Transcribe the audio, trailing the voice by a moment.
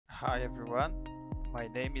Hi everyone, my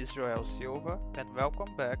name is Joel Silva and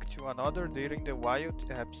welcome back to another Data in the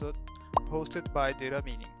Wild episode hosted by Data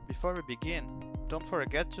Meaning. Before we begin, don't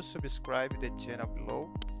forget to subscribe the channel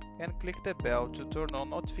below and click the bell to turn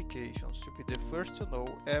on notifications to be the first to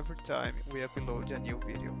know every time we upload a new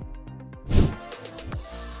video.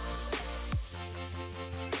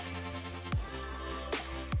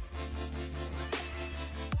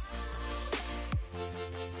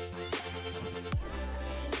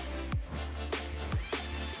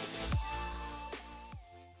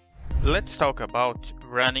 Let's talk about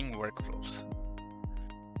running workflows.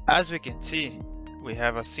 As we can see, we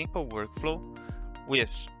have a simple workflow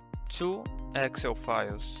with two Excel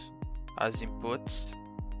files as inputs,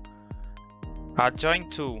 a join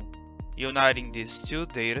tool uniting these two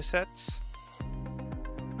datasets,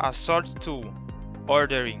 a sort tool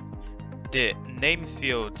ordering the name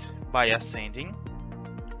field by ascending,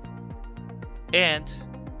 and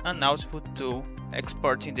an output tool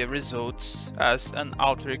exporting the results as an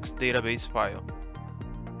Alteryx database file.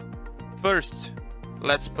 First,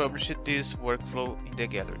 let's publish this workflow in the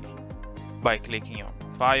gallery by clicking on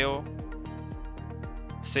File,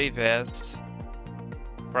 Save As,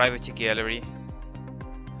 Private Gallery,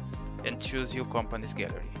 and choose your company's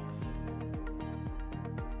gallery.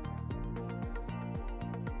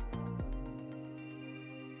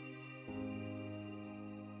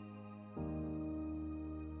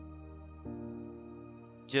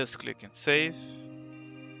 Just click and save.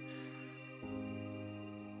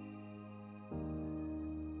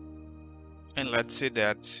 And let's see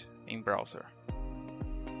that in browser.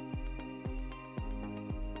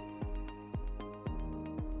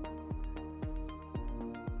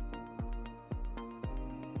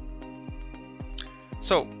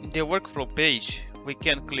 So in the workflow page, we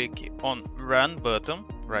can click on Run button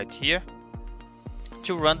right here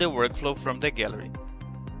to run the workflow from the gallery.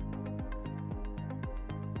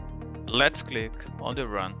 Let's click on the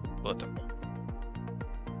Run button.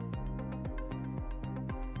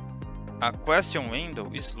 A question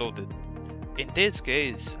window is loaded. In this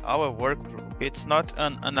case, our workflow is not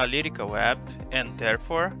an analytical app and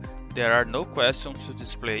therefore there are no questions to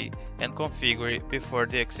display and configure before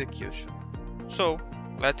the execution. So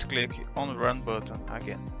let's click on Run button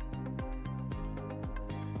again.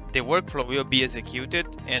 The workflow will be executed,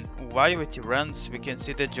 and while it runs we can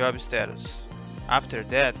see the job status. After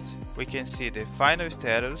that, we can see the final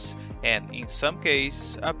status and, in some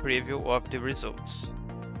cases, a preview of the results.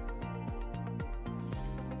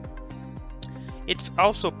 It's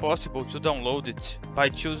also possible to download it by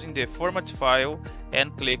choosing the Format file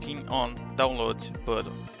and clicking on Download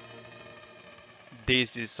button.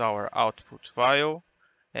 This is our output file,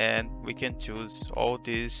 and we can choose all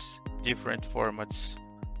these different formats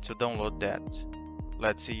to download that.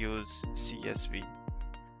 Let's use CSV.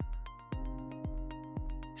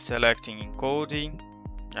 Selecting encoding,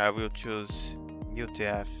 I will choose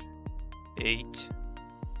UTF-8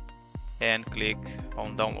 and click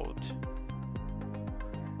on download.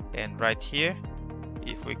 And right here,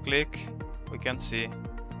 if we click, we can see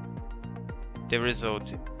the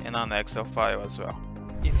result in an Excel file as well.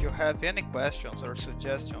 If you have any questions or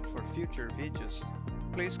suggestions for future videos,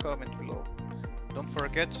 please comment below. Don't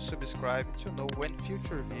forget to subscribe to know when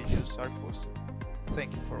future videos are posted.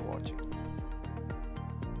 Thank you for watching.